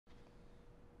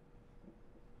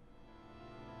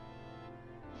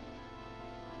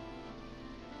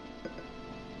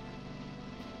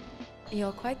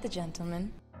You're quite the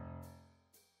gentleman.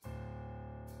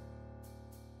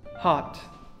 Hot.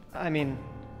 I mean,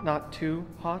 not too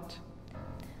hot.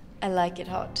 I like it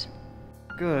hot.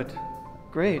 Good.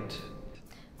 Great.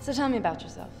 So tell me about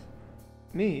yourself.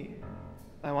 Me?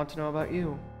 I want to know about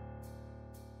you.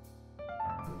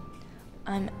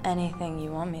 I'm anything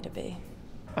you want me to be.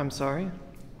 I'm sorry?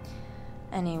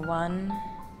 Anyone,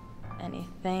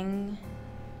 anything,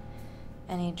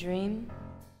 any dream,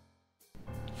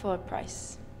 for a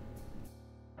price.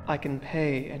 I can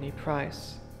pay any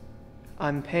price.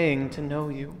 I'm paying to know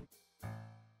you.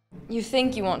 You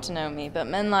think you want to know me, but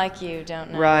men like you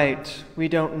don't know. Right. We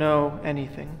don't know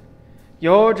anything.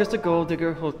 You're just a gold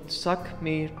digger who'll suck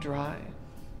me dry.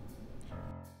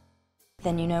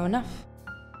 Then you know enough.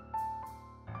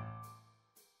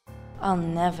 I'll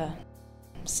never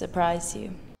surprise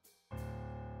you,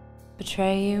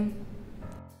 betray you.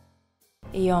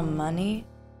 Your money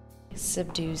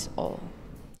subdues all.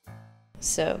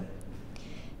 So,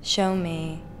 show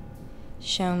me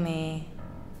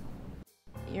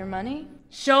your money?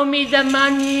 Show me the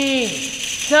money!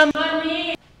 The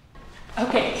money!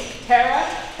 Okay, Tara,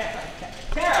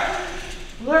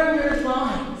 learn your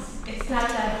lines. It's not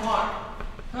that hard.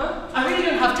 Huh? I really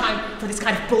don't have time for this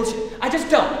kind of bullshit. I just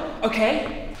don't,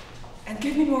 okay? And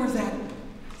give me more of that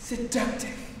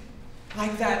seductive.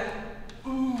 Like that,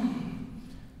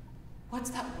 what's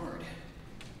that word?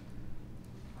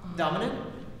 Dominant?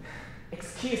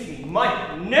 Excuse me,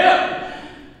 Mike, no!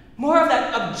 More of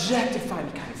that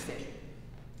objectifying kind of thing.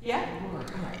 Yeah?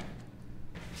 Alright.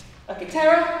 Okay,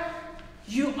 Tara,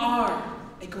 you are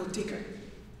a gold digger.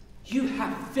 You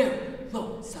have very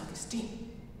low self-esteem.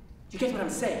 You get what I'm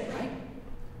saying, right?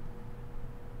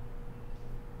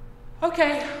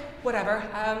 Okay, whatever.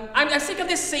 I'm sick of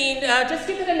this scene. Just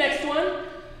skip to the next one.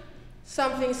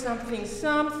 Something.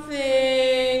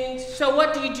 So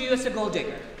what do you do as a gold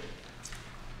digger?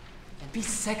 And be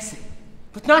sexy.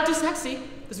 But not too sexy,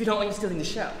 because we don't want you stealing the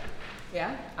show.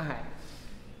 Yeah? Alright.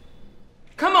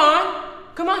 Come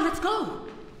on, let's go.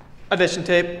 Audition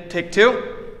tape, take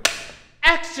 2.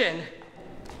 Action!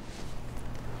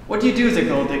 What do you do as a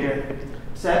gold digger?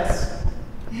 Sex?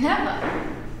 Never.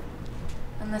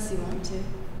 Unless you want to.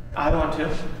 I want to.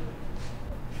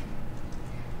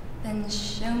 Then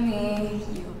show me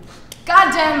your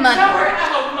goddamn money. Show her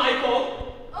out, Michael!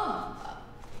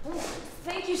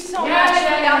 Thank you so much.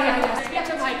 Yeah. Get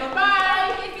to Michael.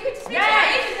 Bye! If you could speak to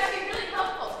my agent, that'd be really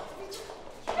helpful.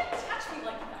 You can't touch me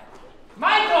like that.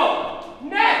 Michael!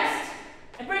 Next!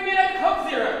 And bring me that Coke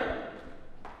Zero.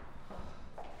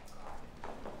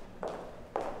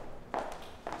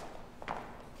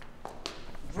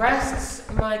 Breasts,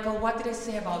 Michael. What did I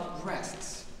say about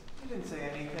breasts? You didn't say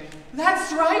anything.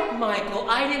 That's right, Michael.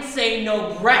 I didn't say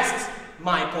no breasts,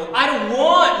 Michael. I don't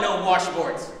want no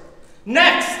washboards.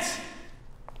 Next!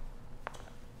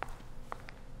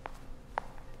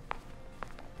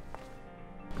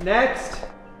 Next!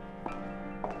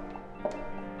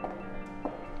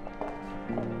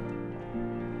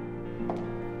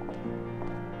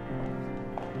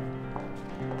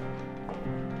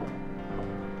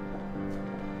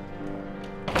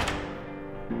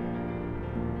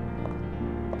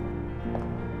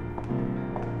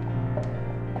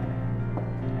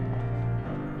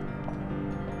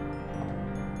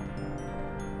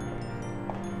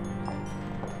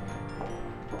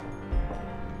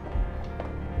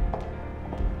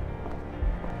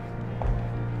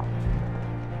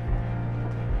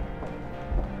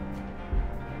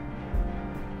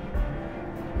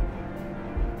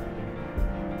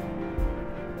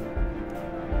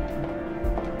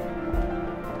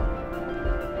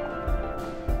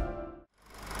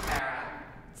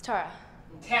 Tara.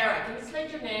 Can you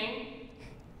slate your name?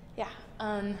 Yeah,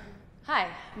 hi,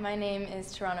 my name is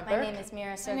Tarana Burke. My name is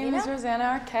Mira Sorvino. My name is Rosanna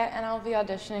Arquette, and I'll be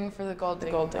auditioning for the Gold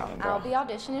Digging Girl. I'll be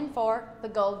auditioning for the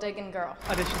Gold Digging Girl.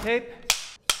 Audition tape.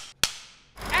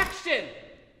 Action!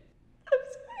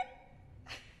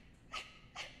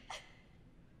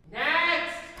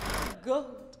 Next!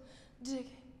 Gold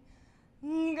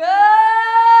Digging Girl!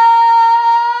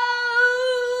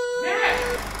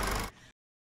 Next!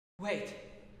 Wait.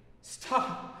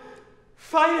 Stop.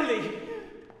 Finally!